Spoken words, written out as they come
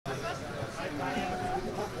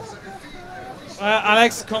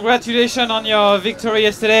Alex, congratulations on your victory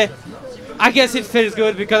yesterday. I guess it feels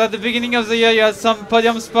good because at the beginning of the year you had some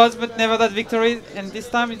podium spots but never that victory, and this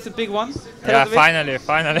time it's a big one. Yeah, finally.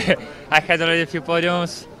 I had already a few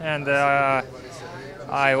podiums and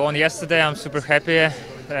I won yesterday. I'm super happy.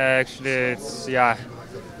 Actually, it's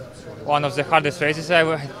one of the hardest races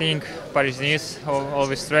I think. Paris-Nice,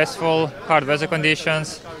 always stressful, hard weather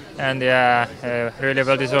conditions, and really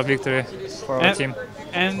well-deserved victory for our team.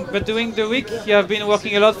 But during the week you have been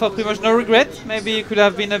working a lot for Primož. No regret? Maybe you could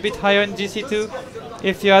have been a bit higher in GC2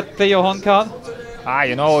 if you had played your own card?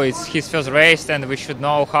 It's his first race and we should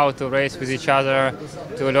know how to race with each other,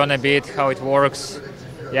 to learn a bit how it works.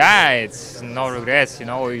 Yeah, it's no regrets,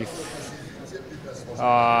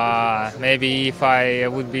 maybe if I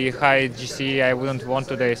would be high GC I wouldn't won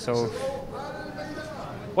today, so...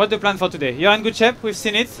 What's the plan for today? You're in good shape, we've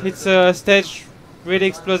seen it. It's a stage really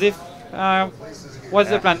explosive. What's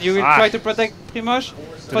the plan? You will try to protect Primož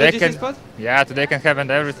for the GC spot? Yeah, today can happen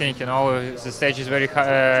everything, the stage is very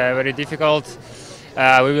difficult.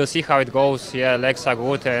 We will see how it goes. Yeah, legs are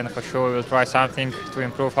good and for sure we will try something to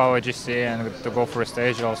improve our GC and to go for a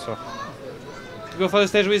stage also. To go for the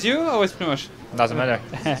stage with you or with Primož? Doesn't matter.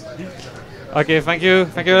 Okay, thank you.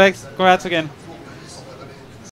 Thank you, Alex. Congrats again.